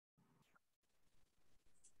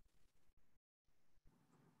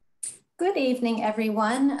Good evening,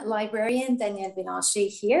 everyone. Librarian Danielle Belanger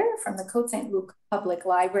here from the Cote-Saint-Luc Public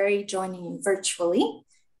Library, joining you virtually.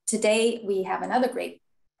 Today, we have another great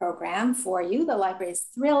program for you. The library is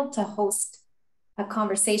thrilled to host a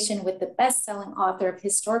conversation with the best-selling author of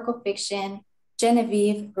historical fiction,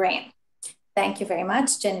 Genevieve Graham. Thank you very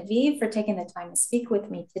much, Genevieve, for taking the time to speak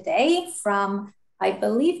with me today from, I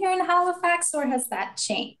believe you're in Halifax, or has that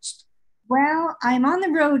changed? Well, I'm on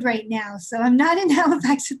the road right now, so I'm not in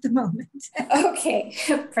Halifax at the moment. Okay,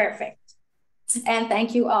 perfect. And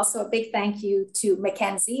thank you also, a big thank you to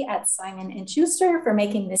Mackenzie at Simon & Schuster for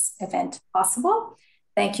making this event possible.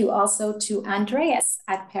 Thank you also to Andreas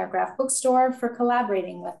at Paragraph Bookstore for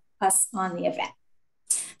collaborating with us on the event.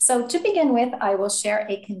 So to begin with, I will share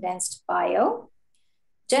a condensed bio.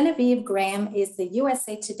 Genevieve Graham is the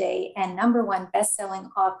USA Today and #1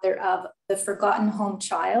 best-selling author of The Forgotten Home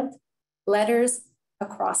Child, Letters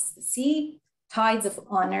Across the Sea, Tides of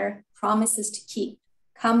Honor, Promises to Keep,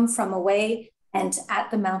 Come From Away, and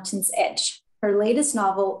At the Mountain's Edge. Her latest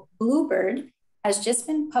novel, Bluebird, has just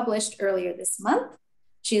been published earlier this month.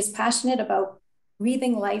 She is passionate about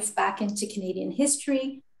breathing life back into Canadian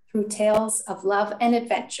history through tales of love and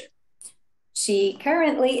adventure. She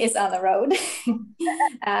currently is on the road.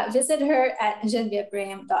 Visit her at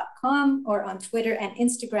genevievegraham.com or on Twitter and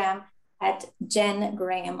Instagram at Jen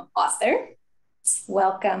Graham Author.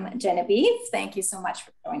 Welcome, Genevieve. Thank you so much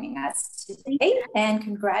for joining us today, and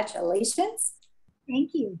congratulations.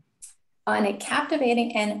 Thank you. On a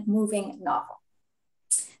captivating and moving novel.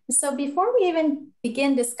 So before we even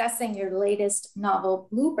begin discussing your latest novel,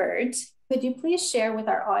 Bluebird, could you please share with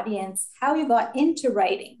our audience how you got into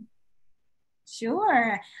writing?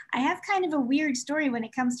 Sure. I have kind of a weird story when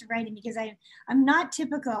it comes to writing because I'm not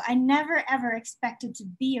typical. I never, ever expected to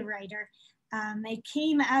be a writer. I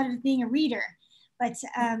came out of being a reader. But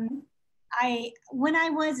when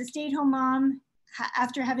I was a stay-at-home mom,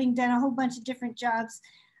 after having done a whole bunch of different jobs,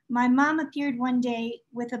 my mom appeared one day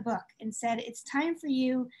with a book and said, "It's time for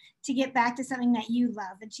you to get back to something that you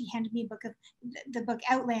love." And she handed me a book of the book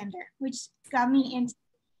Outlander, which got me into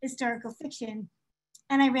historical fiction.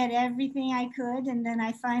 And I read everything I could. And then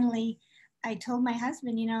I told my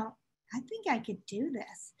husband, I think I could do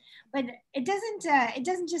this. But it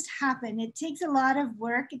doesn't just happen. It takes a lot of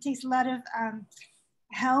work. It takes a lot of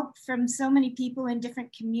help from so many people in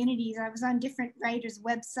different communities. I was on different writers'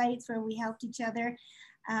 websites where we helped each other.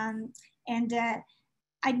 I've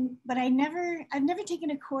never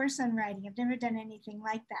taken a course on writing. I've never done anything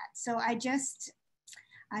like that. So I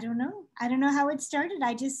don't know how it started.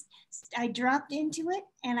 I dropped into it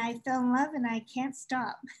and I fell in love and I can't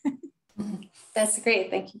stop. That's great.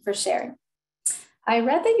 Thank you for sharing. I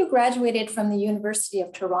read that you graduated from the University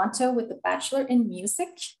of Toronto with a Bachelor in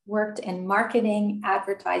Music, worked in marketing,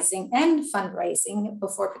 advertising, and fundraising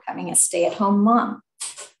before becoming a stay-at-home mom.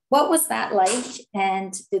 What was that like?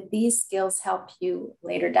 And did these skills help you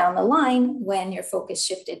later down the line when your focus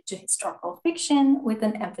shifted to historical fiction with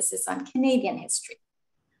an emphasis on Canadian history?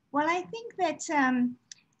 Well, I think that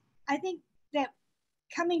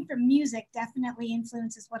coming from music definitely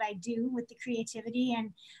influences what I do with the creativity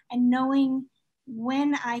and knowing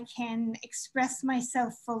when I can express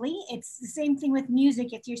myself fully. It's the same thing with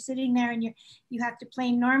music. If you're sitting there and you have to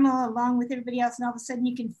play normal along with everybody else, and all of a sudden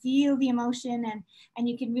you can feel the emotion and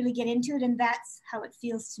you can really get into it. And that's how it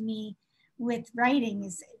feels to me with writing,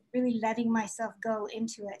 is really letting myself go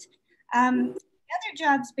into it. The other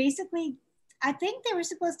jobs, basically, I think they were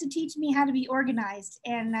supposed to teach me how to be organized,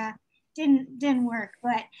 and didn't work,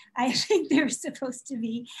 but I think they were supposed to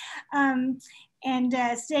be.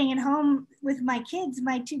 Staying at home with my kids,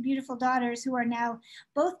 my two beautiful daughters, who are now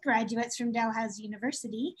both graduates from Dalhousie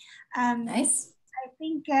University. Nice. I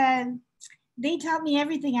think they taught me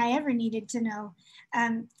everything I ever needed to know.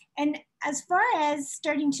 And as far as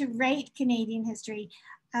starting to write Canadian history,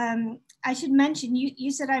 I should mention,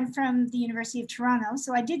 you said I'm from the University of Toronto,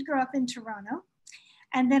 so I did grow up in Toronto.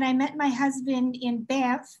 And then I met my husband in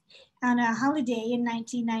Banff on a holiday in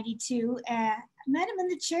 1992. I met him in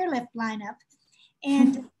the chairlift lineup.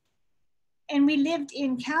 And we lived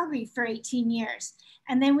in Calgary for 18 years.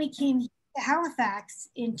 And then we came to Halifax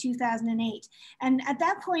in 2008. And at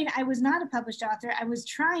that point, I was not a published author. I was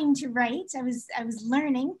trying to write. I was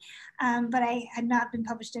learning, but I had not been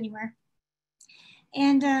published anywhere.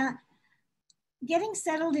 And getting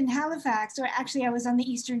settled in Halifax, or actually I was on the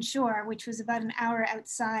Eastern Shore, which was about an hour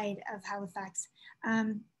outside of Halifax.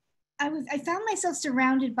 I found myself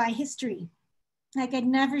surrounded by history, like I'd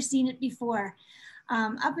never seen it before.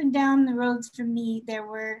 Up and down the roads from me, there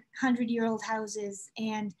were 100-year-old houses,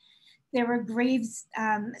 and there were graves,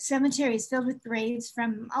 cemeteries filled with graves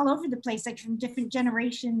from all over the place, like from different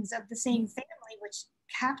generations of the same family, which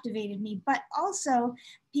captivated me, but also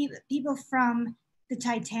people from the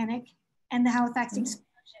Titanic and the Halifax explosion.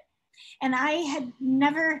 And I had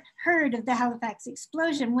never heard of the Halifax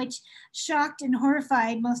explosion, which shocked and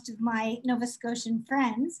horrified most of my Nova Scotian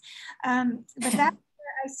friends. But that's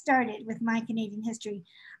where I started with my Canadian history.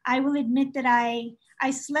 I will admit that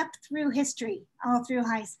I slept through history all through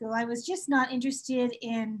high school. I was just not interested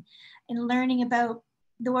in learning about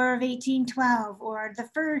the War of 1812 or the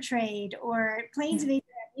fur trade or Plains of Abraham.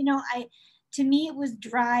 You know, to me, it was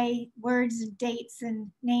dry words and dates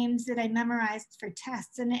and names that I memorized for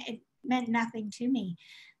tests, and it meant nothing to me.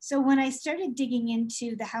 So when I started digging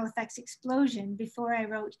into the Halifax explosion before I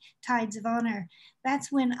wrote Tides of Honor,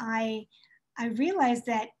 that's when I realized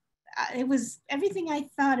that it was everything I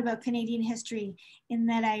thought about Canadian history, in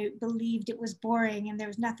that I believed it was boring and there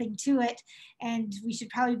was nothing to it, and we should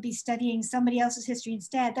probably be studying somebody else's history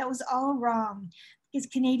instead. That was all wrong, because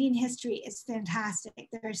Canadian history is fantastic.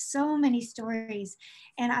 There are so many stories,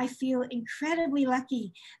 and I feel incredibly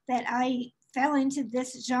lucky that I fell into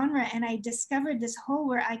this genre and I discovered this hole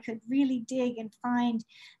where I could really dig and find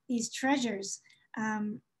these treasures.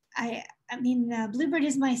 I mean, Bluebird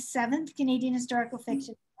is my 7th Canadian historical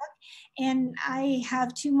fiction book, and I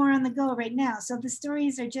have 2 more on the go right now. So the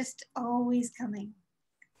stories are just always coming.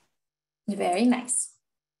 Very nice.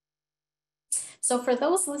 So for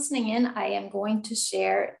those listening in, I am going to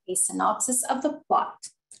share a synopsis of the plot.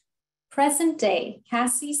 Present day,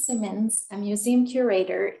 Cassie Simmons, a museum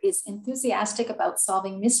curator, is enthusiastic about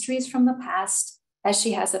solving mysteries from the past, as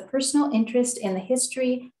she has a personal interest in the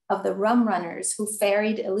history of the rum runners who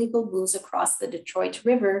ferried illegal booze across the Detroit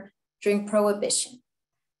River during Prohibition.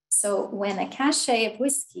 So when a cachet of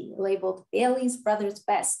whiskey labeled Bailey's Brother's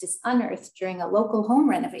Best is unearthed during a local home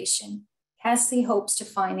renovation, Cassie hopes to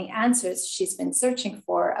find the answers she's been searching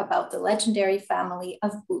for about the legendary family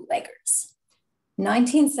of bootleggers.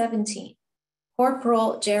 1917,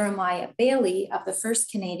 Corporal Jeremiah Bailey of the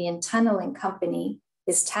 1st Canadian Tunneling Company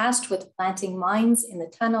is tasked with planting mines in the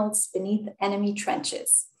tunnels beneath enemy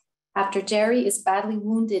trenches. After Jerry is badly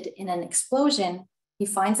wounded in an explosion, he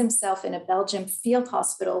finds himself in a Belgian field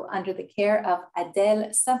hospital under the care of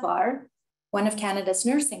Adèle Savard, one of Canada's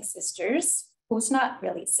nursing sisters, who's not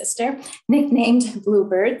really a sister, nicknamed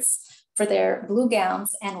Bluebirds for their blue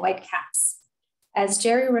gowns and white caps. As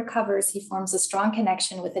Jerry recovers, he forms a strong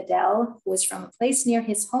connection with Adèle, who is from a place near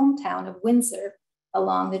his hometown of Windsor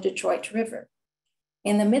along the Detroit River.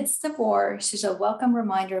 In the midst of war, she's a welcome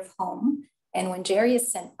reminder of home, and when Jerry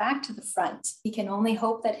is sent back to the front, he can only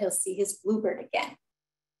hope that he'll see his Bluebird again.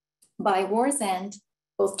 By war's end,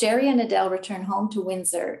 both Jerry and Adèle return home to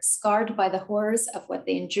Windsor, scarred by the horrors of what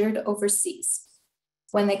they endured overseas.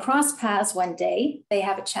 When they cross paths one day, they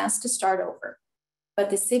have a chance to start over. But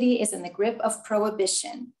the city is in the grip of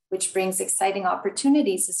Prohibition, which brings exciting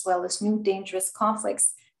opportunities as well as new dangerous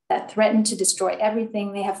conflicts that threaten to destroy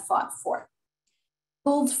everything they have fought for.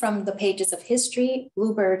 Pulled from the pages of history,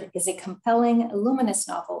 Bluebird is a compelling, luminous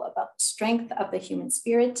novel about the strength of the human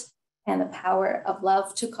spirit and the power of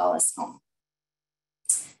love to call us home.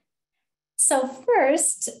 So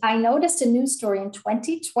first, I noticed a news story in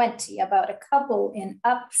 2020 about a couple in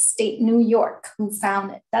upstate New York who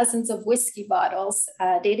found dozens of whiskey bottles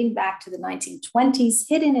dating back to the 1920s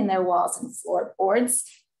hidden in their walls and floorboards,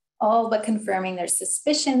 all but confirming their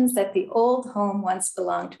suspicions that the old home once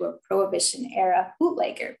belonged to a Prohibition-era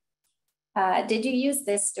bootlegger. Did you use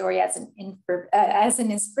this story as an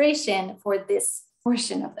inspiration for this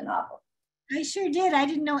portion of the novel? I sure did. I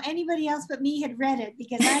didn't know anybody else but me had read it,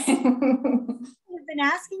 because I've been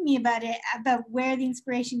asking me about it, about where the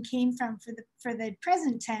inspiration came from for the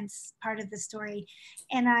present tense part of the story.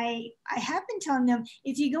 And I have been telling them,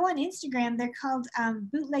 if you go on Instagram, they're called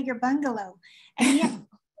Bootlegger Bungalow. And yeah,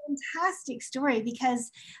 fantastic story,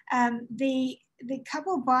 because the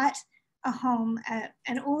couple bought a home,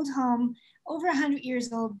 an old home, over 100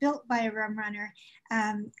 years old, built by a rum runner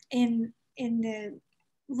in the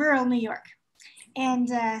rural New York. And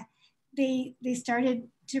they started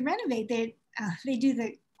to renovate. They do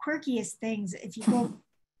the quirkiest things. If you go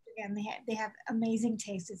again, they have amazing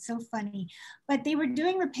taste. It's so funny. But they were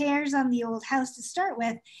doing repairs on the old house to start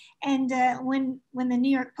with, and when the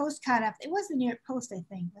New York Post caught up, it was the New York Post, I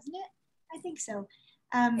think, wasn't it? I think so.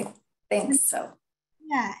 I think so.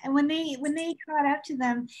 Yeah, and when they caught up to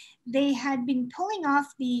them, they had been pulling off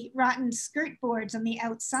the rotten skirt boards on the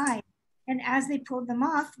outside. And as they pulled them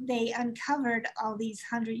off, they uncovered all these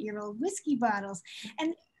 100-year-old whiskey bottles.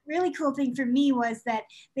 And the really cool thing for me was that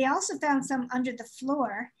they also found some under the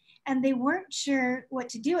floor. and they weren't sure what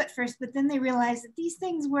to do at first, but then they realized that these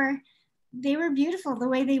things were beautiful the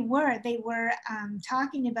way they were. They were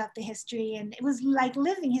talking about the history, and it was like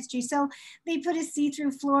living history. So they put a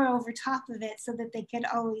see-through floor over top of it so that they could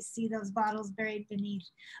always see those bottles buried beneath.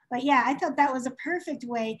 But yeah, I thought that was a perfect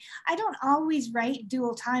way. I don't always write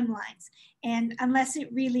dual timelines, and unless it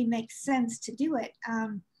really makes sense to do it.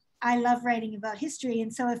 I love writing about history,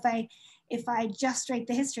 and so if I just write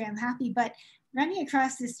the history, I'm happy. But running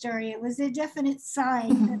across this story, it was a definite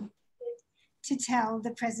sign to tell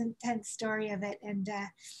the present tense story of it. And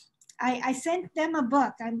I sent them a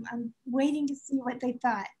book. I'm waiting to see what they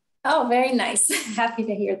thought. Oh, very nice. Happy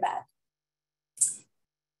to hear that.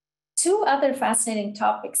 Two other fascinating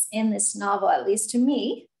topics in this novel, at least to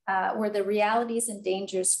me, were the realities and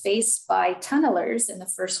dangers faced by tunnelers in the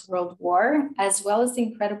First World War, as well as the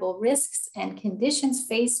incredible risks and conditions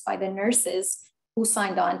faced by the nurses who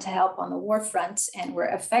signed on to help on the war front and were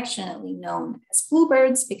affectionately known as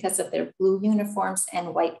Bluebirds because of their blue uniforms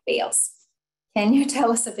and white veils. Can you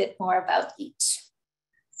tell us a bit more about each?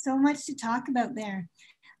 So much to talk about there.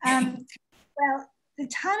 Well, the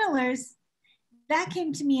tunnelers, that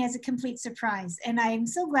came to me as a complete surprise, and I'm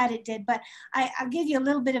so glad it did. But I'll give you a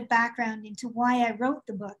little bit of background into why I wrote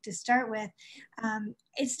the book to start with.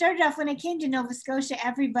 It started off when I came to Nova Scotia.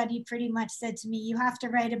 Everybody pretty much said to me, you have to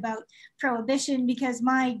write about Prohibition because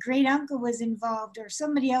my great uncle was involved, or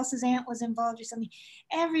somebody else's aunt was involved, or something.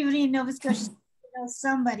 Everybody in Nova Scotia know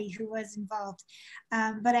somebody who was involved.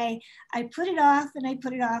 But I put it off and I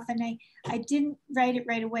put it off, and I didn't write it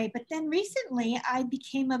right away. But then recently I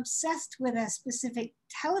became obsessed with a specific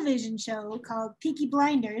television show called Peaky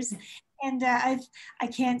Blinders. And I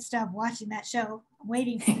can't stop watching that show. I'm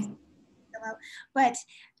waiting for this to come out. But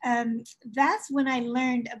that's when I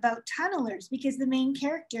learned about tunnelers, because the main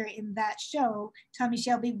character in that show, Tommy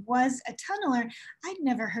Shelby, was a tunneler. I'd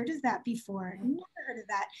never heard of that before. Never heard of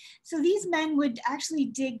that. So these men would actually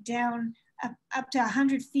dig down up to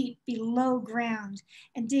 100 feet below ground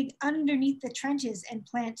and dig underneath the trenches and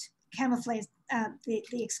plant camouflage the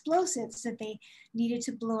explosives that they needed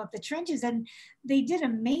to blow up the trenches. And they did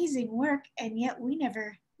amazing work, and yet we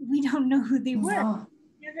don't know who they were. No.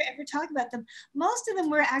 Never ever talk about them. Most of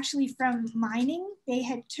them were actually from mining. They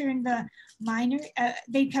had turned the miner,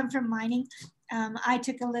 they'd come from mining. I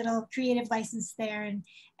took a little creative license there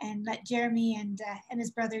and let Jeremy and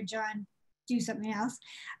his brother John do something else.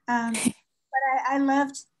 But I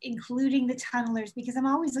loved including the tunnelers because I'm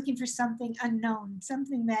always looking for something unknown,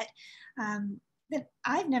 something that that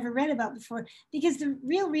I've never read about before. Because the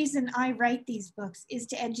real reason I write these books is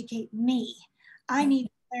to educate me. I need to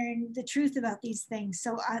learn the truth about these things.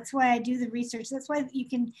 So that's why I do the research. That's why you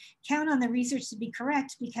can count on the research to be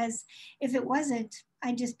correct, because if it wasn't,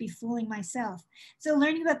 I'd just be fooling myself. So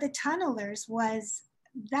learning about the tunnelers was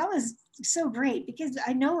so great, because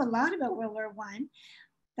I know a lot about World War I,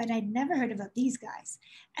 but I'd never heard about these guys.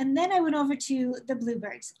 And then I went over to the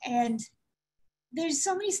Bluebirds, and there's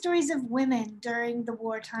so many stories of women during the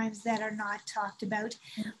war times that are not talked about.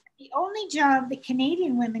 The only job that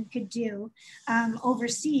Canadian women could do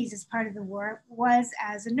overseas as part of the war was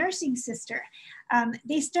as a nursing sister.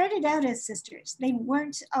 They started out as sisters. They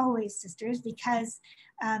weren't always sisters because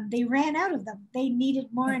they ran out of them. They needed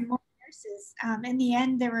more and more nurses. In the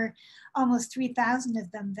end, there were almost 3,000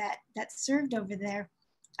 of them that served over there.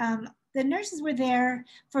 The nurses were there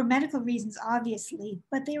for medical reasons, obviously,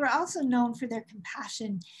 but they were also known for their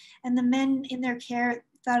compassion, and the men in their care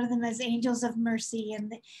thought of them as angels of mercy,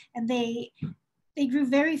 and they grew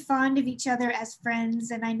very fond of each other as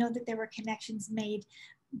friends. And I know that there were connections made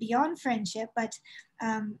beyond friendship, but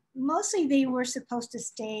mostly they were supposed to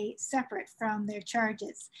stay separate from their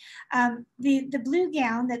charges. The blue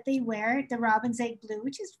gown that they wear, the robin's egg blue,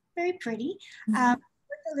 which is very pretty, with a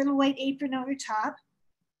little white apron over top.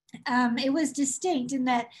 It was distinct in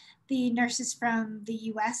that the nurses from the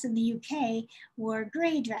US and the UK wore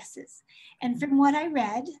gray dresses. And from what I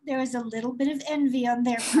read, there was a little bit of envy on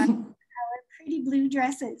their part of our pretty blue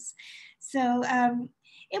dresses. So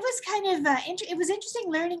it was kind of, it was interesting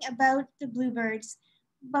learning about the Bluebirds.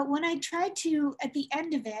 But when I tried to, at the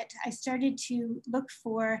end of it, I started to look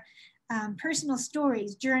for personal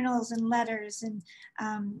stories, journals and letters, and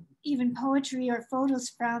even poetry or photos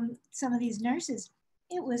from some of these nurses.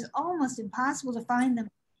 It was almost impossible to find them.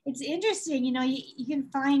 It's interesting, you know, you can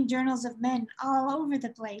find journals of men all over the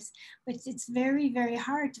place, but it's very, very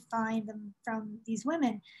hard to find them from these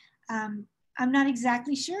women. I'm not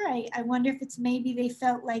exactly sure. I wonder if it's maybe they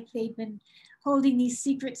felt like they'd been holding these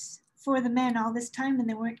secrets for the men all this time and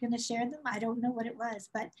they weren't going to share them. I don't know what it was,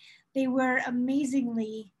 but they were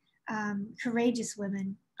amazingly courageous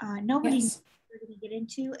women. Nobody we're going to get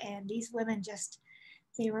into, and these women just,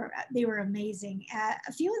 they were amazing.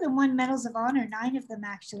 A few of them won medals of honor, 9 of them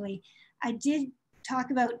actually. I did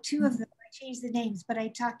talk about 2 of them. I changed the names, but I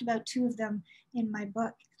talked about 2 of them in my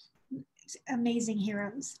book. Amazing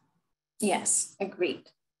heroes. Yes,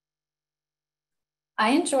 agreed.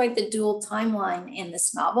 I enjoyed the dual timeline in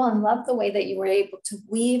this novel and loved the way that you were able to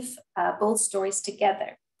weave both stories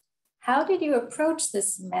together. How did you approach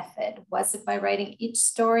this method? Was it by writing each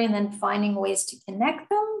story and then finding ways to connect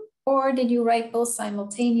them? Or did you write both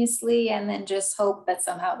simultaneously and then just hope that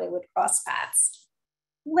somehow they would cross paths?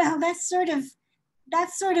 Well, that's sort of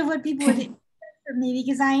what people would expect from me,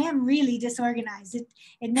 because I am really disorganized.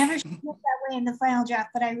 It never shows up that way in the final draft,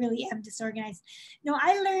 but I really am disorganized. No,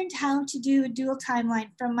 I learned how to do a dual timeline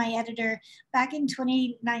from my editor back in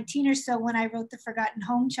 2019 or so, when I wrote The Forgotten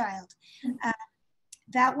Home Child.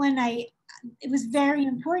 That one, it was very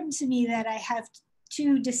important to me that I have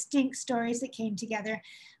 2 distinct stories that came together,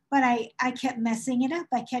 but I kept messing it up.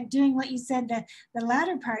 I kept doing what you said, the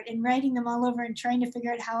latter part, and writing them all over and trying to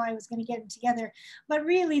figure out how I was going to get them together. But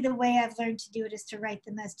really the way I've learned to do it is to write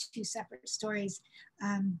them as 2 separate stories.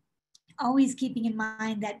 Always keeping in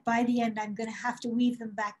mind that by the end, I'm going to have to weave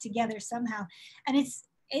them back together somehow. And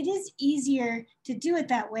it is easier to do it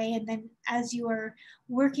that way. And then as you are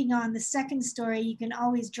working on the second story, you can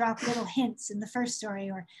always drop little hints in the first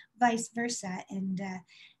story or vice versa. And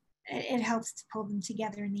it helps to pull them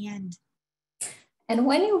together in the end. And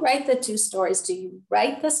when you write the 2 stories, do you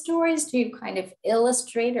write the stories? Do you kind of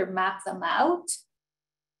illustrate or map them out?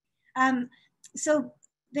 So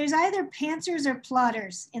there's either pantsers or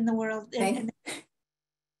plotters in the world. Okay.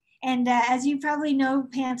 And as you probably know,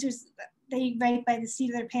 pantsers, they write by the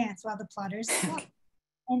seat of their pants, while the plotters.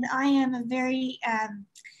 And I am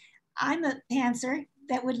I'm a pantser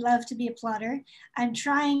that would love to be a plotter. I'm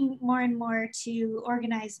trying more and more to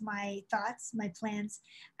organize my thoughts, my plans.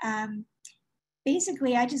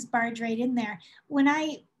 Basically, I just barge right in there. When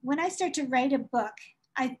I start to write a book,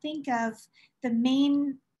 I think of the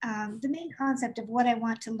main concept of what I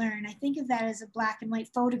want to learn. I think of that as a black and white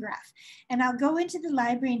photograph. And I'll go into the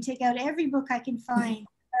library and take out every book I can find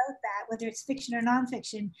about that, whether it's fiction or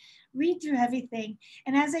nonfiction, read through everything.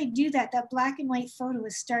 And as I do that, that black and white photo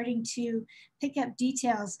is starting to pick up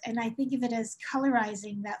details. And I think of it as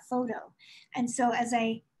colorizing that photo. And so as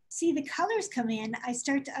I see the colors come in, I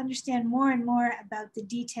start to understand more and more about the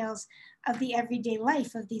details of the everyday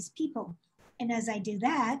life of these people. And as I do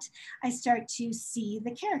that, I start to see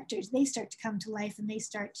the characters. They start to come to life and they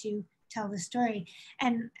start to tell the story.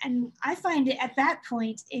 And I find it at that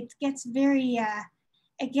point, it gets very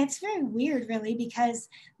weird, really, because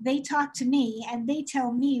they talk to me and they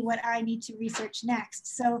tell me what I need to research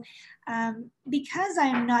next. So because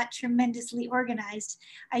I'm not tremendously organized,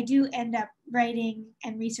 I do end up writing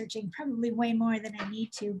and researching probably way more than I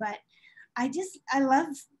need to, but I love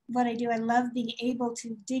what I do. I love being able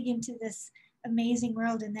to dig into this amazing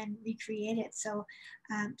world and then recreate it. So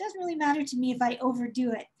it doesn't really matter to me if I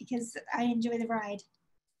overdo it, because I enjoy the ride.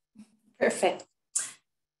 Perfect.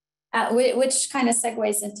 Which kind of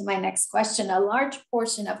segues into my next question. A large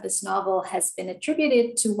portion of this novel has been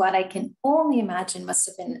attributed to what I can only imagine must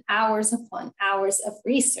have been hours upon hours of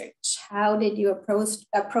research. How did you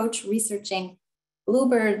approach researching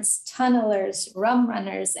Bluebirds, tunnelers, rum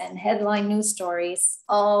runners, and headline news stories,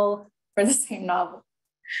 all for the same novel?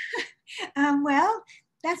 Well,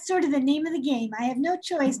 that's sort of the name of the game. I have no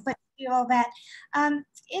choice but to do all that.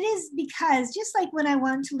 It is because, just like when I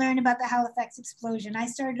wanted to learn about the Halifax explosion, I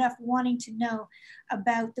started off wanting to know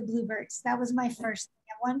about the Bluebirds. That was my first thing.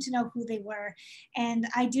 I wanted to know who they were. And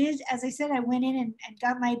I did, as I said, I went in and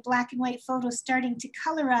got my black and white photos starting to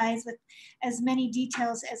colorize with as many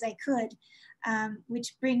details as I could,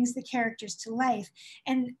 which brings the characters to life.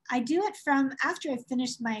 And I do it from after I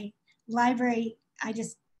finished my library. I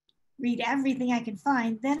just read everything I can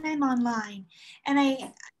find. Then I'm online. And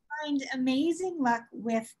I find amazing luck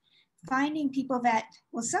with finding people that,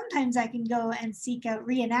 well, sometimes I can go and seek out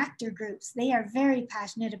reenactor groups. They are very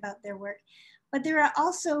passionate about their work. But there are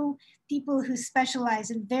also people who specialize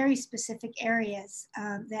in very specific areas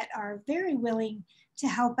that are very willing to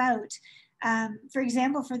help out. For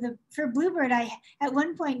example, for Bluebird, I at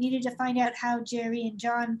one point needed to find out how Jerry and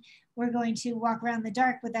John were going to walk around the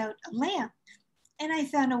dark without a lamp. And I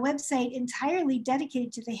found a website entirely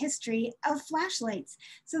dedicated to the history of flashlights.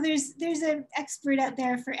 So there's an expert out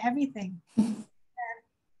there for everything.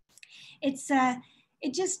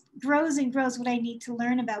 It just grows and grows what I need to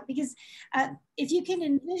learn about, because if you can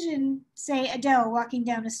envision, say, Adele walking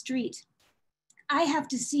down a street, I have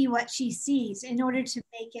to see what she sees in order to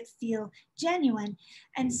make it feel genuine.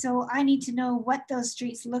 And so I need to know what those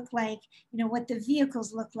streets look like, you know, what the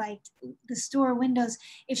vehicles look like, the store windows.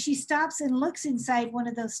 If she stops and looks inside one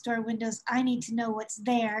of those store windows, I need to know what's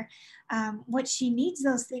there, what she needs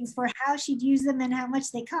those things for, how she'd use them, and how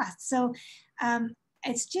much they cost. So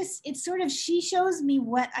it's sort of, she shows me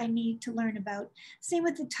what I need to learn about. Same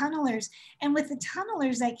with the tunnelers. And with the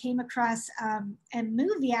tunnelers, I came across a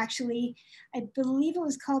movie, actually, I believe it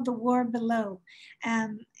was called The War Below.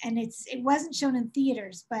 And it wasn't shown in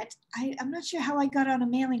theaters, but I'm not sure how I got on a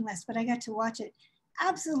mailing list, but I got to watch it.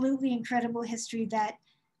 Absolutely incredible history that,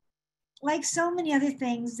 like so many other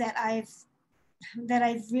things that I've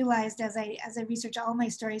realized as I research all my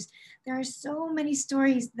stories, there are so many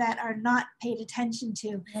stories that are not paid attention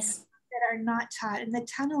to, Yes. that are not taught. And the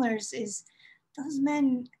tunnelers is those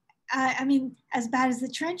men, I mean, as bad as the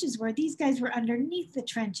trenches were, these guys were underneath the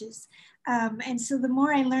trenches. And so the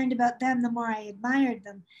more I learned about them, the more I admired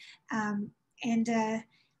them.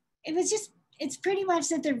 It was just, it's pretty much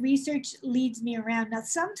that the research leads me around. Now,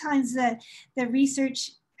 sometimes the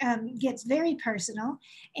research gets very personal.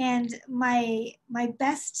 And my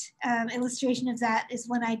best illustration of that is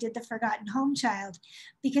when I did The Forgotten Home Child.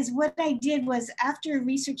 Because what I did was, after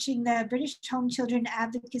researching the British Home Children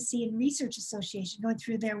Advocacy and Research Association, going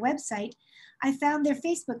through their website, I found their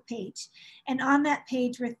Facebook page. And on that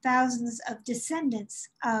page were thousands of descendants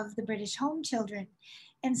of the British home children.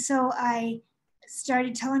 And so I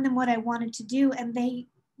started telling them what I wanted to do, and they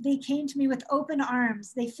came to me with open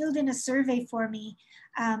arms. They filled in a survey for me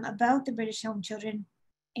about the British home children.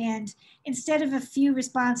 And instead of a few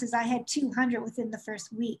responses, I had 200 within the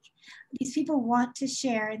first week. These people want to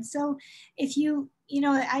share. And so if you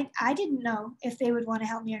know, I didn't know if they would want to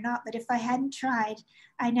help me or not, but if I hadn't tried,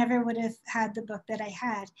 I never would have had the book that I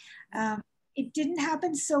had. It didn't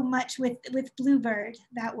happen so much with Bluebird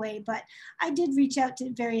that way, but I did reach out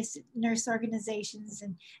to various nurse organizations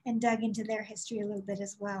and dug into their history a little bit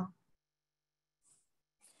as well.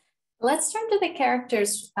 Let's turn to the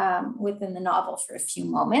characters within the novel for a few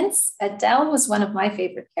moments. Adele was one of my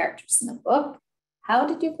favorite characters in the book. How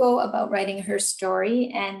did you go about writing her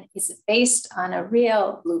story, and is it based on a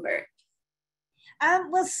real Bluebird?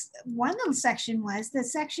 Well, one little section was the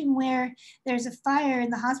section where there's a fire in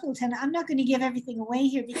the hospital tent. I'm not going to give everything away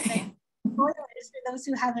here because I spoilers for those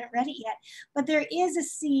who haven't read it yet. But there is a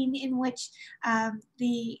scene in which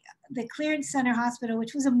the Clearance Center Hospital,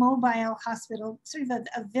 which was a mobile hospital, sort of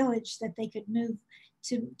a village that they could move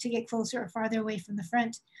to get closer or farther away from the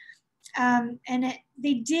front.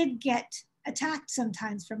 They did get attacked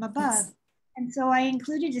sometimes from above. Yes. And so I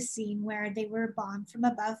included a scene where they were bombed from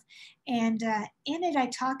above. And in it, I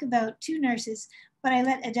talk about two nurses, but I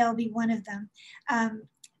let Adele be one of them,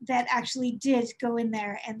 that actually did go in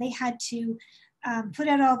there, and they had to put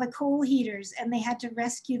out all the coal heaters, and they had to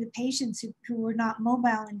rescue the patients who were not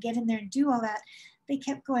mobile and get in there and do all that. They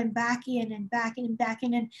kept going back in and back in and back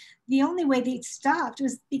in. And the only way they stopped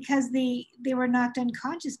was because they were knocked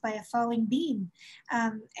unconscious by a falling beam.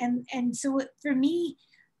 And so for me,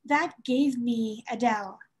 that gave me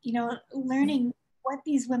Adele, you know, learning what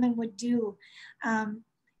these women would do.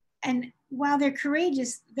 And while they're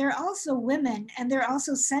courageous, they're also women, and they're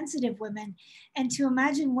also sensitive women. And to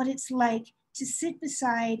imagine what it's like to sit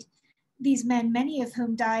beside these men, many of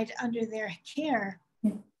whom died under their care, no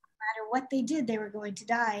matter what they did, they were going to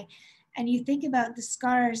die. And you think about the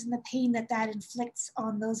scars and the pain that inflicts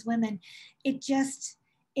on those women.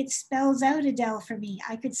 It spells out Adele for me.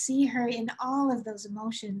 I could see her in all of those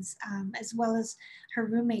emotions, as well as her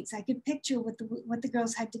roommates. I could picture what the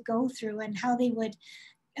girls had to go through and how they would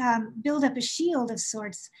build up a shield of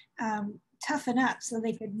sorts, toughen up so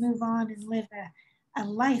they could move on and live a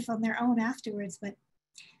life on their own afterwards. But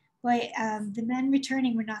boy, the men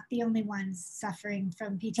returning were not the only ones suffering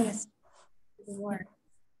from PTSD of the war.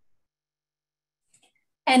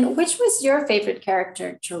 And which was your favorite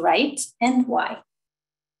character to write, and why?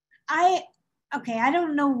 I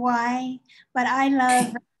don't know why, but I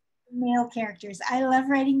love male characters. I love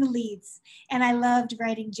writing the leads, and I loved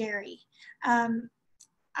writing Jerry.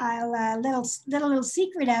 I'll little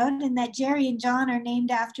secret out in that Jerry and John are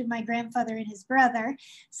named after my grandfather and his brother.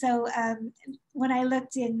 So when I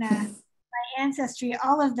looked in my ancestry,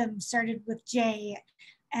 all of them started with J,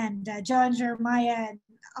 and John, Jeremiah, and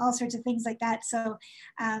all sorts of things like that. So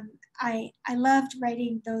I loved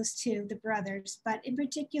writing those two, the brothers, but in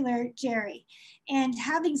particular, Jerry. And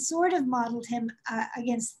having sort of modeled him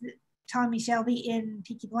against Tommy Shelby in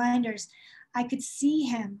Peaky Blinders, I could see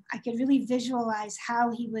him. I could really visualize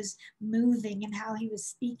how he was moving and how he was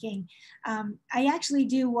speaking. I actually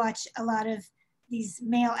do watch a lot of these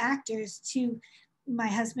male actors to my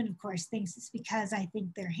husband, of course, thinks it's because I think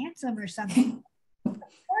they're handsome or something. Of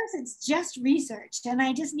course, it's just research, and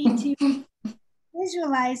I just need to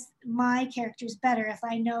visualize my characters better if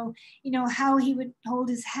I know, how he would hold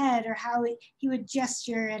his head or how he would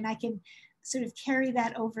gesture, and I can sort of carry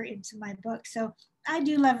that over into my book. So I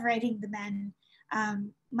do love writing the men.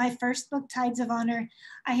 My first book, Tides of Honor,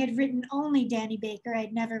 I had written only Danny Baker.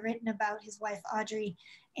 I'd never written about his wife, Audrey.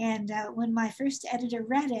 And when my first editor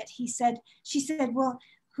read it, she said, well,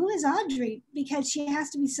 who is Audrey? Because she has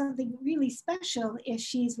to be something really special if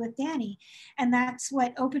she's with Danny. And that's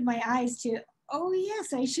what opened my eyes to, oh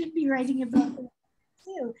yes, I should be writing about them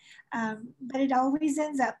too. But it always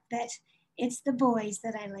ends up that it's the boys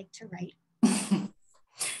that I like to write.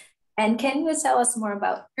 And can you tell us more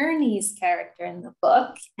about Ernie's character in the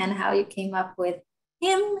book and how you came up with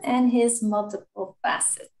him and his multiple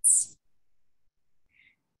facets?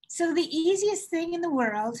 So the easiest thing in the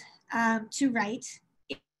world to write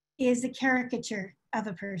is a caricature of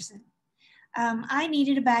a person. I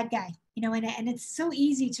needed a bad guy, and it's so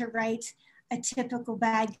easy to write a typical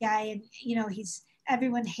bad guy, and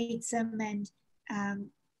everyone hates him, and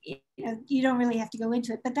you don't really have to go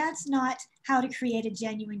into it, but that's not how to create a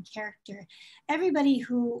genuine character. Everybody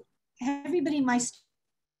in my story,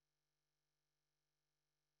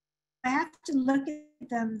 I have to look at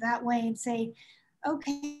them that way and say,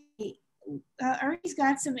 okay, Ernie's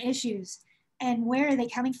got some issues, and where are they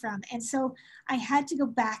coming from? And so I had to go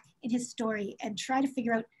back in his story and try to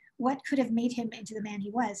figure out what could have made him into the man he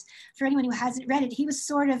was. For anyone who hasn't read it, he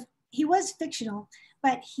was fictional,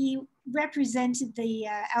 but he represented the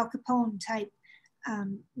Al Capone type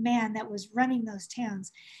man that was running those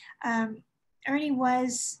towns. Ernie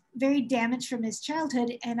was very damaged from his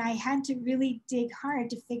childhood, and I had to really dig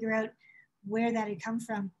hard to figure out where that had come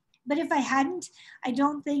from. But if I hadn't, I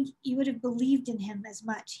don't think you would have believed in him as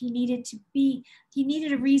much. He needed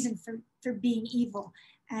a reason for being evil.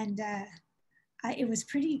 And it was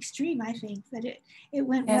pretty extreme, I think, but it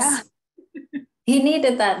went well. He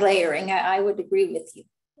needed that layering. I would agree with you.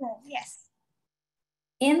 Yes.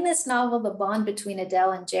 In this novel, the bond between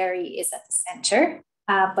Adele and Jerry is at the center,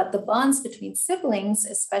 but the bonds between siblings,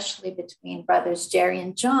 especially between brothers Jerry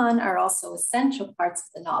and John, are also essential parts of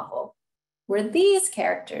the novel. Were these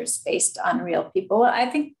characters based on real people? I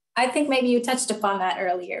think maybe you touched upon that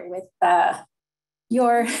earlier with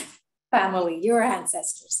your family, your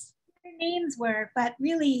ancestors. Their names were, but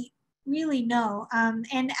really no.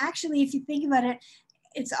 And actually, if you think about it,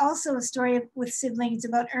 it's also a story with siblings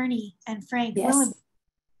about Ernie and Frank. Yes.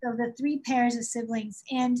 So the three pairs of siblings.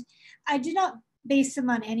 And I did not base them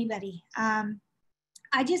on anybody.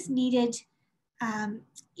 I just needed,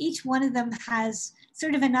 each one of them has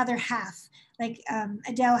sort of another half. Like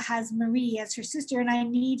Adele has Marie as her sister, and I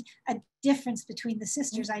need a difference between the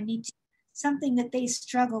sisters. I need something that they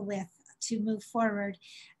struggle with to move forward.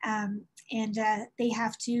 And they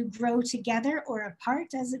have to grow together or apart,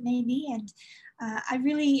 as it may be. And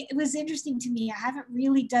it was interesting to me. I haven't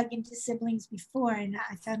really dug into siblings before, and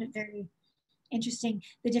I found it very interesting,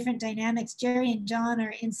 the different dynamics. Jerry and John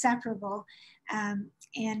are inseparable.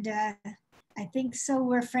 And I think so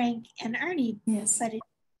were Frank and Ernie, yes. But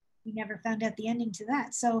we never found out the ending to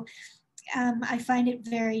that. So I find it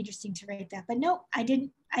very interesting to write that. But no, I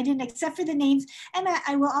didn't except for the names. And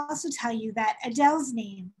I will also tell you that Adele's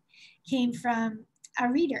name came from a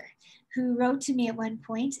reader who wrote to me at one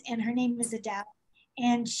point, and her name is Adele.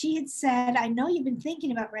 And she had said, I know you've been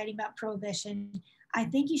thinking about writing about Prohibition. I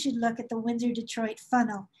think you should look at the Windsor-Detroit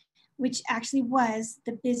funnel, which actually was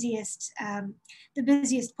the busiest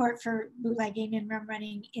port for bootlegging and rum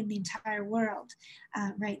running in the entire world,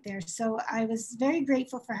 right there. So I was very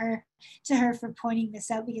grateful to her for pointing this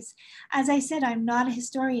out, because as I said, I'm not a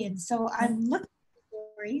historian, so I'm looking at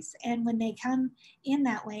stories, and when they come in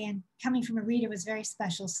that way, and coming from a reader was very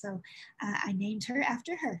special. So I named her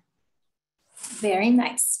after her. Very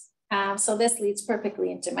nice. So this leads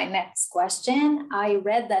perfectly into my next question. I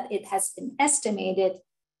read that it has been estimated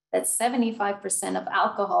that 75% of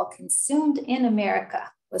alcohol consumed in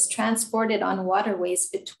America was transported on waterways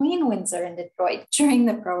between Windsor and Detroit during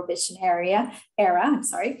the Prohibition era.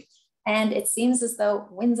 And it seems as though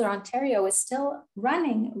Windsor, Ontario is still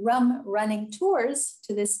running rum running tours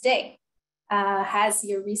to this day. Has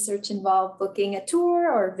your research involved booking a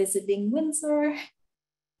tour or visiting Windsor?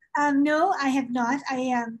 No, I have not.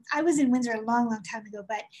 I was in Windsor a long time ago,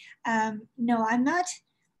 but no, I'm not.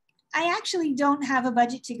 I actually don't have a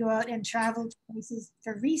budget to go out and travel to places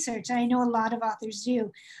for research. I know a lot of authors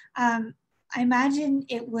do. I imagine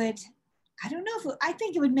it would, I don't know I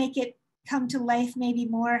think it would make it come to life maybe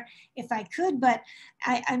more if I could, but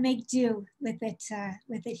I make do with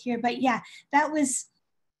it here. But yeah, that was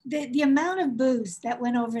the amount of booze that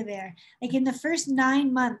went over there. Like in the first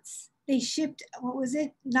 9 months, they shipped, what was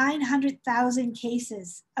it, 900,000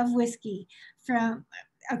 cases of whiskey from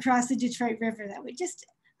across the Detroit River. That were just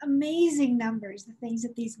amazing numbers, the things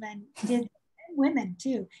that these men did, and women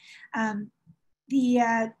too.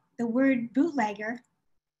 The word bootlegger,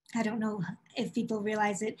 I don't know if people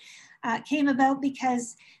realize it, came about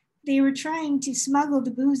because they were trying to smuggle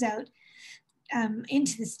the booze out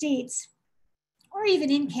into the States, or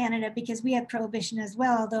even in Canada, because we had Prohibition as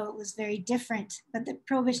well, although it was very different. But the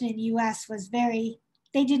Prohibition in the US was very,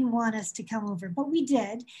 they didn't want us to come over, but we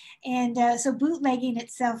did. And so bootlegging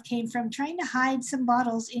itself came from trying to hide some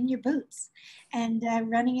bottles in your boots and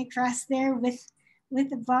running across there with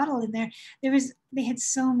a bottle in there. They had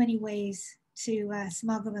so many ways to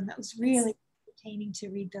smuggle them. It was really entertaining to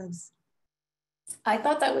read those. I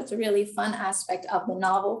thought that was a really fun aspect of the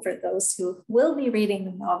novel for those who will be reading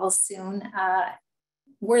the novel soon.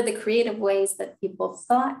 Were the creative ways that people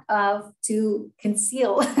thought of to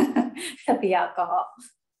conceal the alcohol.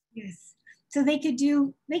 Yes. So they could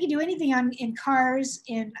do anything in cars,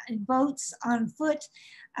 in boats, on foot.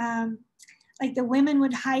 Like the women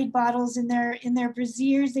would hide bottles in their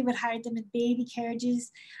brassieres. They would hide them in baby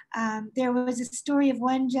carriages. There was a story of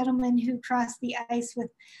one gentleman who crossed the ice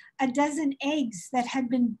with a dozen eggs that had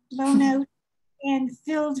been blown out and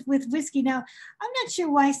filled with whiskey. Now, I'm not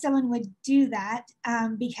sure why someone would do that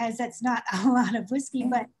because that's not a lot of whiskey,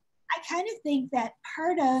 but I kind of think that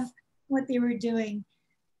part of what they were doing,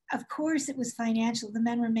 of course it was financial. The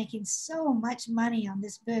men were making so much money on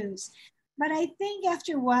this booze. But I think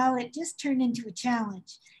after a while, it just turned into a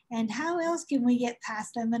challenge. And how else can we get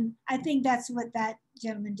past them? And I think that's what that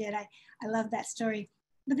gentleman did. I love that story.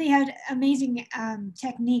 But they had amazing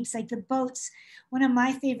techniques, like the boats. One of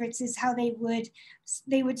my favorites is how they would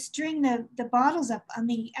string the bottles up on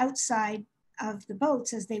the outside of the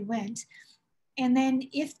boats as they went. And then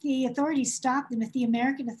if the authorities stopped them, if the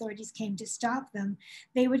American authorities came to stop them,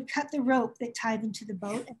 they would cut the rope that tied them to the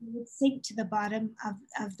boat and they would sink to the bottom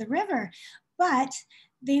of the river. But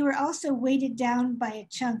they were also weighted down by a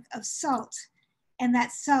chunk of salt. And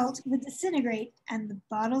that salt would disintegrate and the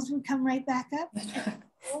bottles would come right back up.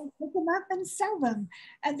 And pick them up and sell them.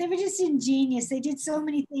 They were just ingenious. They did so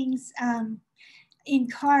many things in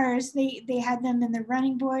cars. They had them in the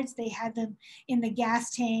running boards. They had them in the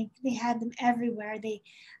gas tank. They had them everywhere. They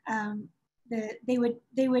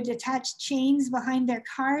would attach chains behind their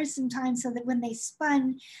cars sometimes so that when they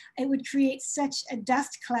spun, it would create such a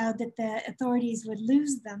dust cloud that the authorities would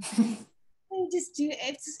lose them.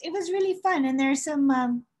 It was really fun. And there's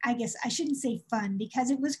some, I guess I shouldn't say fun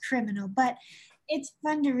because it was criminal, but it's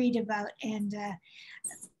fun to read about. And at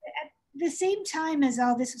the same time as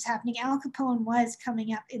all this was happening, Al Capone was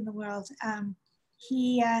coming up in the world.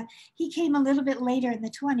 He came a little bit later in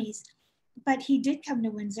the 20s, but he did come to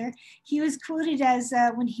Windsor. He was quoted as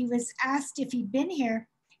when he was asked if he'd been here,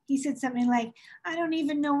 he said something like, "I don't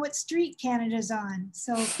even know what street Canada's on."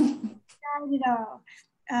 So not at all.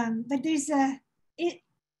 But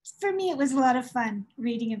for me, it was a lot of fun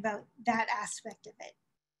reading about that aspect of it.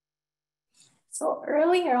 So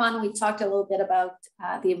earlier on, we talked a little bit about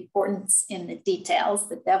the importance in the details.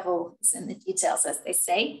 The devil is in the details, as they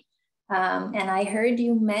say. And I heard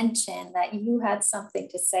you mention that you had something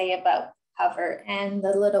to say about cover and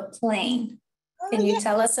the little plane. Can you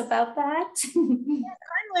tell us about that? Yes,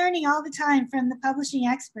 I'm learning all the time from the publishing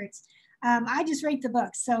experts. I just write the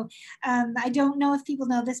books. So I don't know if people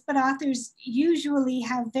know this, but authors usually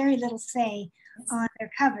have very little say on their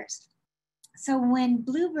covers. So when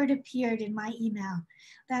Bluebird appeared in my email,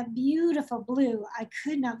 that beautiful blue, I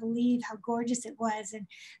could not believe how gorgeous it was. And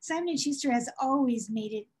Simon & Schuster has always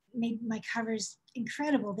made my covers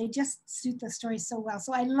incredible. They just suit the story so well.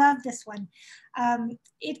 So I love this one.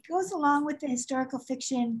 It goes along with the historical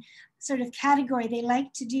fiction sort of category. They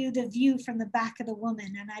like to do the view from the back of the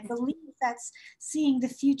woman. And I believe that's seeing the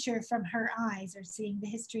future from her eyes, or seeing the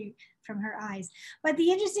history from her eyes. But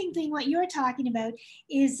the interesting thing, what you're talking about,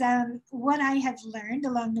 is what I have learned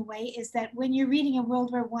along the way is that when you're reading a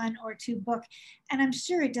World War I or II book, and I'm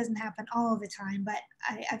sure it doesn't happen all the time, but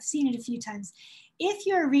I've seen it a few times. If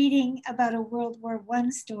you're reading about a World War I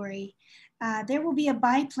story, there will be a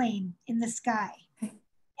biplane in the sky.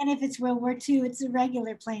 And if it's World War II, it's a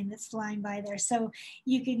regular plane that's flying by there. So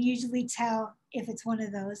you can usually tell if it's one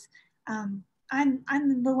of those. I'm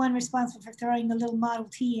the one responsible for throwing the little Model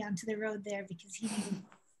T onto the road there because he needed.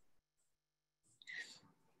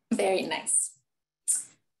 Very nice.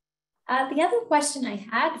 The other question I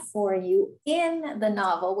had for you in the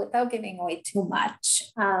novel, without giving away too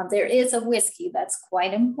much, there is a whiskey that's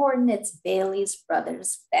quite important. It's Bailey's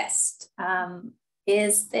Brothers Best.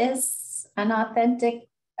 Is this an authentic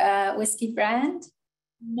whiskey brand?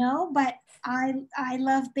 No, but I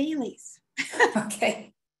love Bailey's.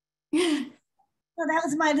 Okay. So that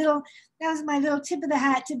was my little tip of the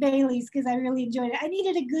hat to Bailey's, because I really enjoyed it. I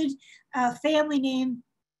needed a good family name,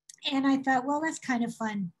 and I thought, well, that's kind of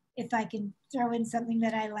fun if I can throw in something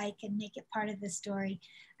that I like and make it part of the story.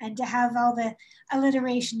 And to have all the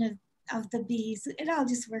alliteration of the B's, it all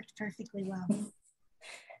just worked perfectly well.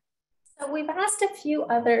 So we've asked a few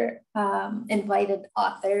other invited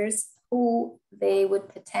authors who they would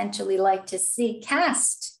potentially like to see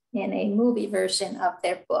cast in a movie version of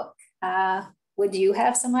their book. Would you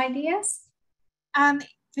have some ideas?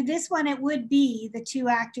 For this one, it would be the two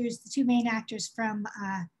main actors from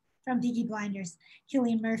Peaky Blinders,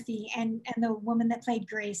 Cillian Murphy and the woman that played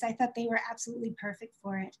Grace. I thought they were absolutely perfect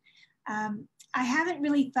for it. I haven't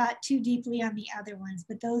really thought too deeply on the other ones,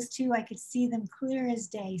 but those two, I could see them clear as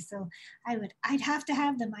day. So I'd have to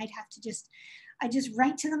have them. I just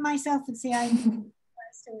write to them myself and say, I'm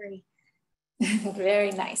a story.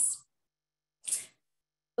 Very nice.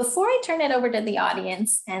 Before I turn it over to the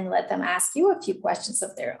audience and let them ask you a few questions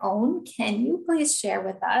of their own, can you please share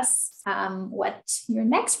with us what your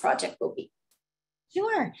next project will be?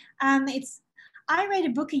 Sure. I write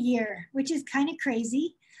a book a year, which is kind of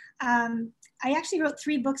crazy. I actually wrote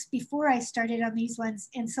 3 books before I started on these ones.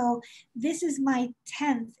 And so this is my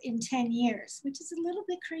 10th in 10 years, which is a little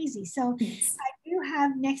bit crazy. So Yes. I do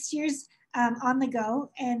have next year's on the go,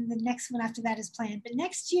 and the next one after that is planned. But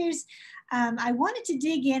next year's, I wanted to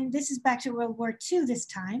dig in. This is back to World War II this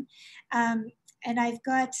time. And I've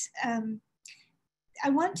got, I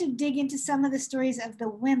want to dig into some of the stories of the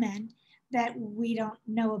women that we don't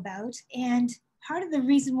know about. And part of the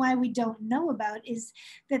reason why we don't know about is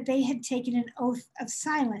that they had taken an oath of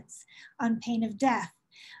silence on pain of death.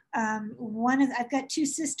 I've got 2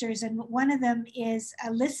 sisters, and one of them is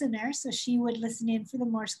a listener. So she would listen in for the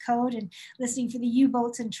Morse code and listening for the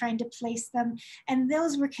U-boats and trying to place them. And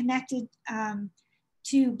those were connected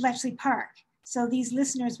to Bletchley Park. So these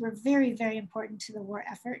listeners were very, very important to the war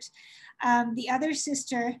effort. The other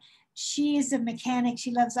sister, she is a mechanic.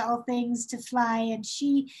 She loves all things to fly, and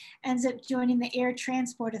she ends up joining the Air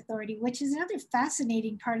Transport Authority, which is another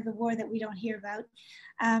fascinating part of the war that we don't hear about.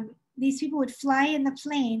 These people would fly in the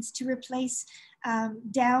planes to replace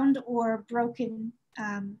downed or broken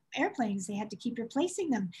airplanes. They had to keep replacing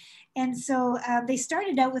them. And so they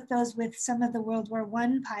started out with those with some of the World War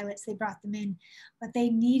I pilots. They brought them in, but they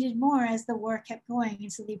needed more as the war kept going.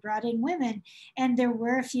 And so they brought in women, and there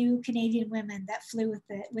were a few Canadian women that flew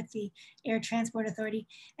with the Air Transport Authority.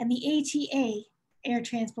 And the ATA, Air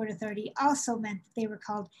Transport Authority, also meant that they were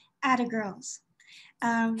called ATA girls.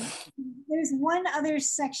 There's one other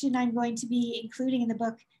section I'm going to be including in the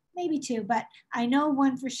book, maybe 2, but I know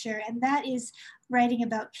one for sure, and that is writing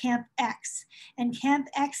about Camp X. And Camp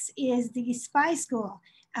X is the spy school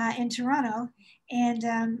in Toronto,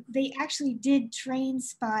 and they actually did train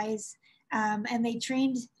spies, and they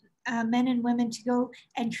trained men and women to go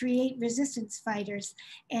and create resistance fighters.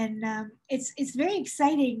 And it's very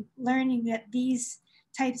exciting learning that these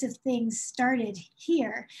types of things started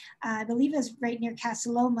here. I believe it was right near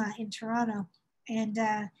Casa Loma in Toronto. And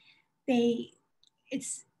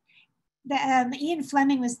Ian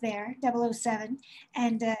Fleming was there, 007,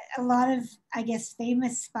 and a lot of, I guess,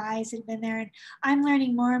 famous spies had been there. And I'm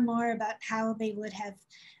learning more and more about how they would have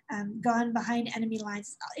gone behind enemy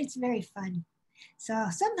lines. It's very fun. So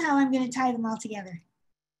somehow I'm going to tie them all together.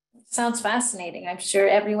 Sounds fascinating. I'm sure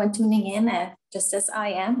everyone tuning in, just as I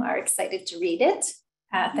am, are excited to read it.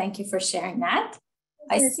 Thank you for sharing that.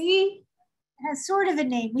 I see. It has sort of a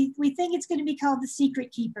name. We think it's going to be called The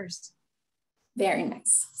Secret Keepers. Very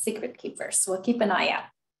nice. Secret Keepers. We'll keep an eye out.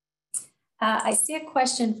 I see a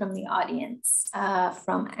question from the audience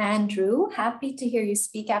from Andrew. Happy to hear you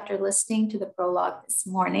speak after listening to the prologue this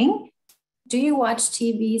morning. Do you watch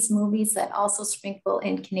TV's movies that also sprinkle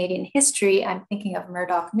in Canadian history? I'm thinking of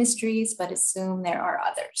Murdoch Mysteries, but assume there are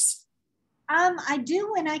others. I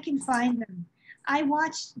do when I can find them. I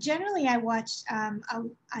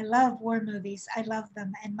love war movies. I love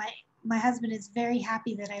them. And my husband is very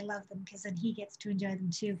happy that I love them, because then he gets to enjoy them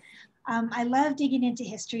too. I love digging into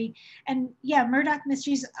history. And yeah, Murdoch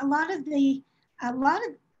Mysteries,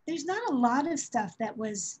 there's not a lot of stuff that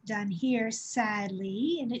was done here,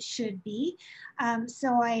 sadly, and it should be.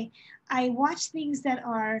 So I watch things that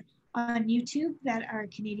are on YouTube that are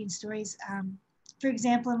Canadian stories. For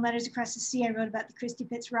example, in Letters Across the Sea, I wrote about the Christie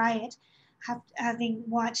Pitts riot. having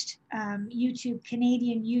watched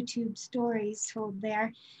Canadian YouTube stories told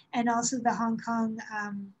there, and also the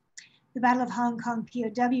the Battle of Hong Kong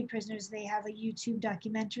POW prisoners, they have a YouTube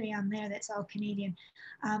documentary on there that's all Canadian.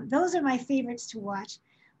 Those are my favorites to watch,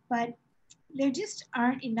 but there just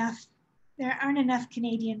aren't enough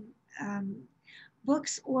Canadian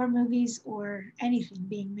books or movies or anything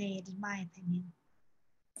being made, in my opinion.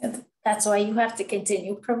 That's why you have to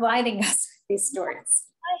continue providing us with these stories.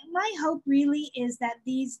 My hope really is that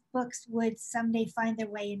these books would someday find their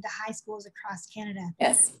way into high schools across Canada.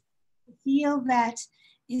 Yes. I feel that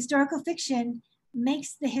historical fiction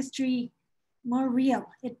makes the history more real.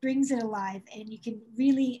 It brings it alive, and you can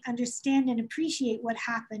really understand and appreciate what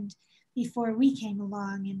happened before we came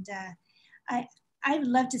along. And I would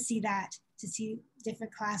love to see that, to see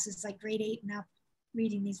different classes like grade 8 and up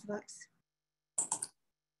reading these books.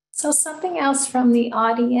 So something else from the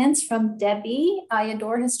audience, from Debbie. I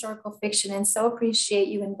adore historical fiction and so appreciate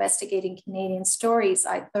you investigating Canadian stories.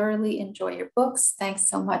 I thoroughly enjoy your books. Thanks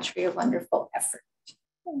so much for your wonderful effort.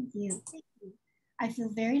 Thank you. Thank you. I feel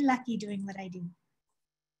very lucky doing what I do.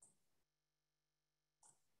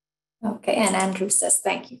 Okay, and Andrew says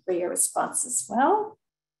thank you for your response as well.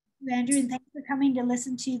 Andrew, and thanks for coming to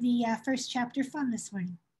listen to the first chapter fun this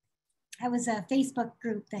morning. I was a Facebook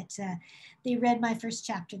group that they read my first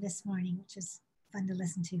chapter this morning, which was fun to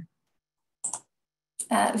listen to.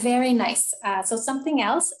 Very nice. So something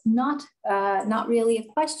else, not really a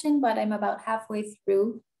question, but I'm about halfway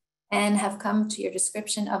through and have come to your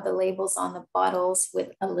description of the labels on the bottles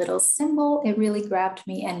with a little symbol. It really grabbed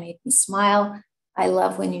me and made me smile. I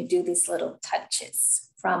love when you do these little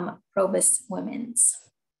touches. From Probus Women's.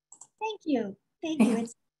 Thank you. Thank you.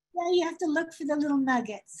 Yeah, you have to look for the little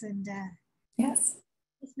nuggets, and yes,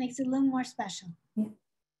 this makes it a little more special. Yeah.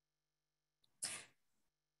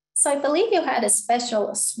 So I believe you had a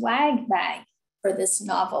special swag bag for this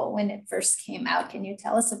novel when it first came out. Can you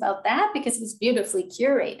tell us about that? Because it was beautifully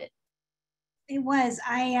curated. It was.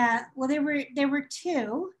 Well, there were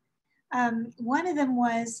two. One of them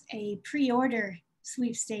was a pre-order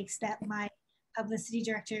sweepstakes that my publicity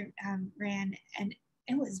director ran, and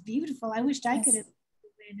it was beautiful. I wished I could have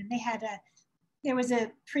win. And they had there was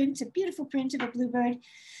a beautiful print of a bluebird.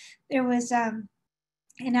 There was an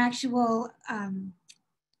actual,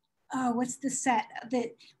 what's the set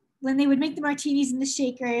that when they would make the martinis and the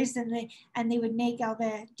shakers, and they would make all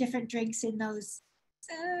the different drinks in those.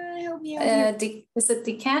 Help me out here. Is it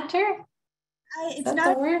decanter? It's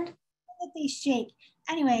not the word that they shake.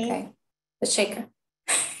 Anyway. Okay, the shaker.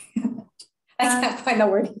 I can't find the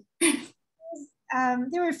word.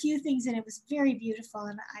 There were a few things, and it was very beautiful,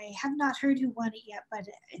 and I have not heard who won it yet, but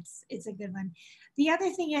it's a good one. The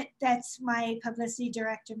other thing that's my publicity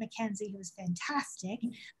director, Mackenzie, who was fantastic,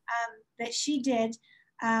 that she did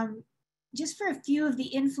just for a few of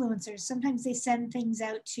the influencers. Sometimes they send things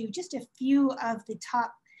out to just a few of the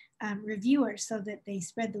top reviewers so that they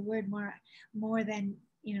spread the word more than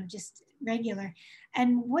just regular.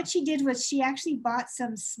 And what she did was she actually bought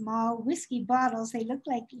some small whiskey bottles. They look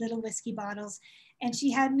like little whiskey bottles. And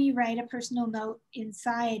she had me write a personal note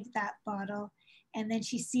inside that bottle. And then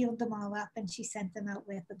she sealed them all up and she sent them out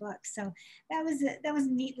with the book. So that was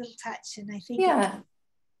a neat little touch. And I think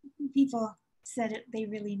people said they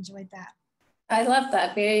really enjoyed that. I love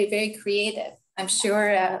that. Very, very creative. I'm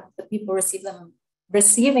sure the people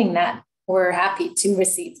receiving that were happy to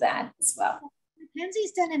receive that as well.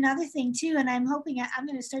 Mackenzie's done another thing too, and I'm hoping I'm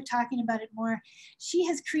going to start talking about it more. She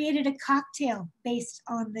has created a cocktail based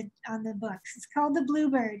on the books. It's called the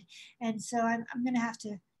Bluebird, and so I'm going to have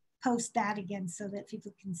to post that again so that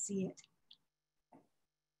people can see it.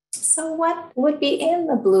 So what would be in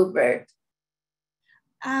the Bluebird?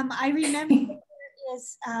 I remember there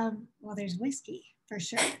is there's whiskey for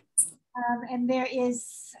sure, and there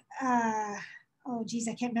is oh geez,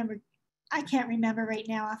 I can't remember right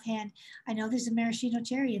now offhand. I know there's a maraschino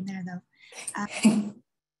cherry in there though.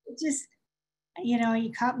 Just,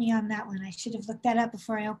 you caught me on that one. I should have looked that up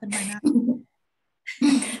before I opened my mouth.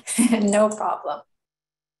 No problem.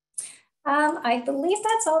 I believe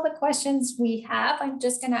that's all the questions we have. I'm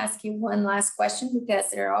just going to ask you one last question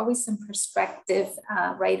because there are always some prospective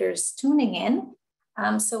writers tuning in.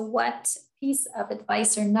 So what piece of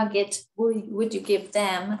advice or nugget would you give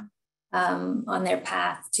them on their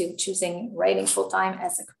path to choosing writing full-time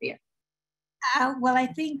as a career? Well, I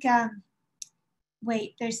think,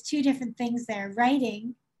 there's two different things there,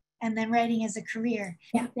 writing and then writing as a career.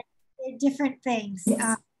 Yeah. They're different things.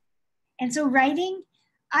 Yes. And so writing,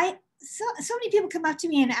 so many people come up to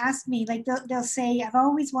me and ask me, like they'll say, I've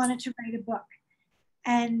always wanted to write a book,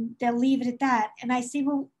 and they'll leave it at that. And I say,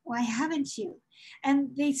 well, why haven't you?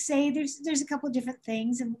 And they say there's a couple of different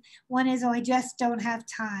things. And one is, oh, I just don't have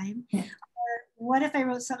time. Yeah. Or what if I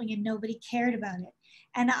wrote something and nobody cared about it?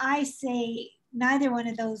 And I say neither one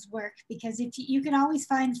of those work, because if you can always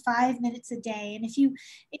find 5 minutes a day. And if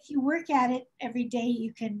you work at it every day,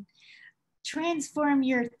 you can transform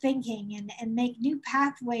your thinking and make new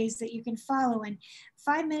pathways that you can follow. And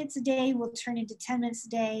 5 minutes a day will turn into 10 minutes a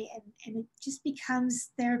day, and it just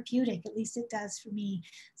becomes therapeutic. At least it does for me.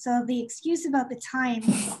 So the excuse about the time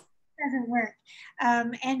doesn't work.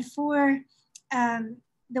 And for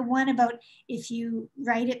the one about if you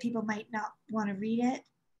write it, people might not want to read it,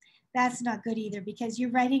 that's not good either, because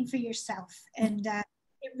you're writing for yourself, and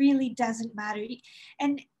it really doesn't matter.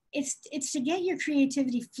 And it's to get your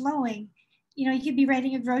creativity flowing. You know, you could be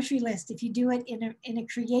writing a grocery list. If you do it in a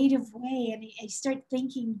creative way, and you start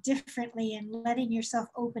thinking differently and letting yourself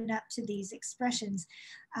open up to these expressions,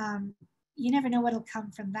 you never know what'll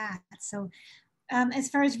come from that. So as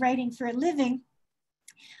far as writing for a living,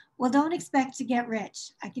 well, don't expect to get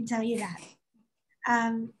rich. I can tell you that.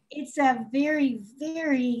 It's a very,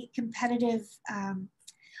 very competitive.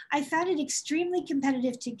 I found it extremely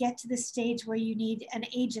competitive to get to the stage where you need an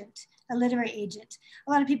agent, a literary agent.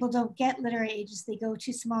 A lot of people don't get literary agents, they go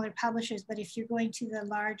to smaller publishers, but if you're going to the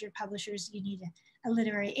larger publishers, you need a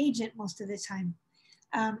literary agent most of the time.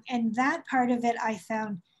 And that part of it I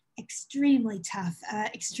found extremely tough,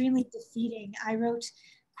 extremely defeating. I wrote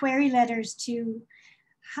query letters to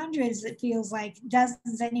hundreds, it feels like,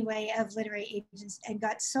 dozens anyway, of literary agents, and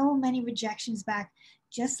got so many rejections back,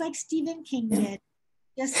 just like Stephen King did,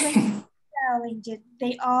 just like Bestselling did.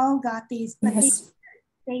 They all got these, but yes,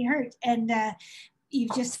 they hurt. And you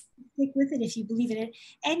just stick with it if you believe in it.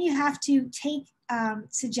 And you have to take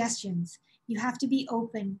suggestions. You have to be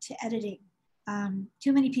open to editing.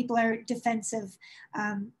 Too many people are defensive.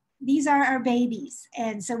 These are our babies,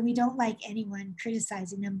 and so we don't like anyone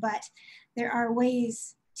criticizing them, but there are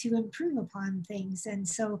ways to improve upon things. And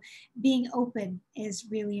so being open is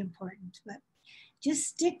really important, but just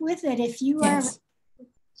stick with it. If you are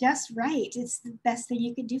just right, it's the best thing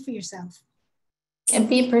you can do for yourself. And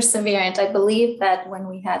be perseverant. I believe that when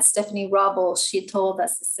we had Stephanie Robel, she told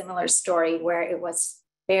us a similar story where it was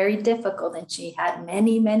very difficult and she had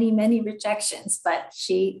many, many, many rejections, but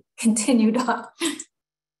she continued on.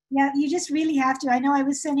 Yeah, you just really have to. I know I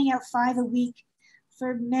was sending out 5 a week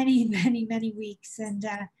for many, many, many weeks. And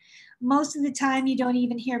most of the time you don't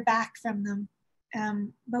even hear back from them.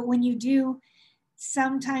 But when you do,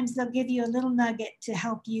 sometimes they'll give you a little nugget to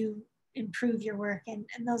help you improve your work. And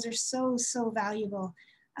those are so, so valuable.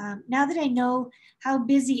 Now that I know how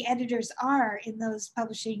busy editors are in those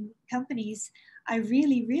publishing companies, I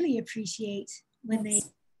really, really appreciate when they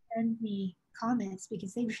send me comments,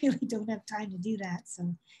 because they really don't have time to do that.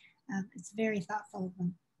 So it's very thoughtful of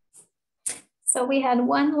them. So we had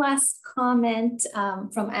one last comment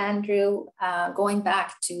from Andrew going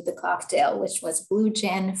back to the cocktail, which was blue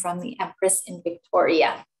gin from the Empress in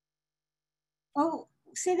Victoria. Oh,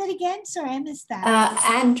 say that again. Sorry, I missed that.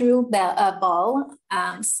 Andrew Ball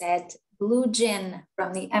said blue gin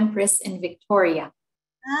from the Empress in Victoria.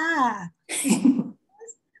 Ah.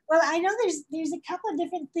 Well, I know there's a couple of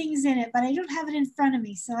different things in it, but I don't have it in front of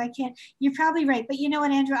me, so I can't. You're probably right. But you know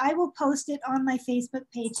what, Andrew? I will post it on my Facebook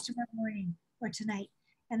page tomorrow morning or tonight,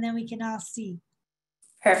 and then we can all see.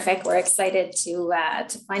 Perfect. We're excited to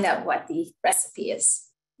find out what the recipe is.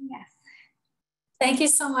 Yes. Thank you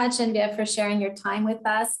so much, Genevieve, for sharing your time with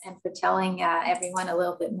us and for telling everyone a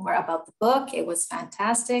little bit more about the book. It was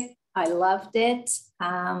fantastic. I loved it.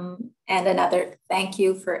 And another thank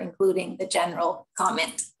you for including the general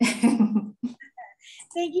comment.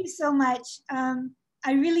 Thank you so much.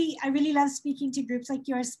 I really love speaking to groups like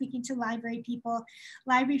yours, speaking to library people.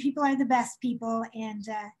 Library people are the best people. And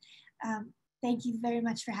thank you very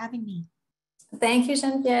much for having me. Thank you,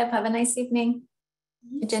 Genevieve. Have a nice evening.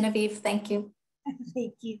 Genevieve, thank you.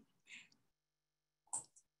 Thank you.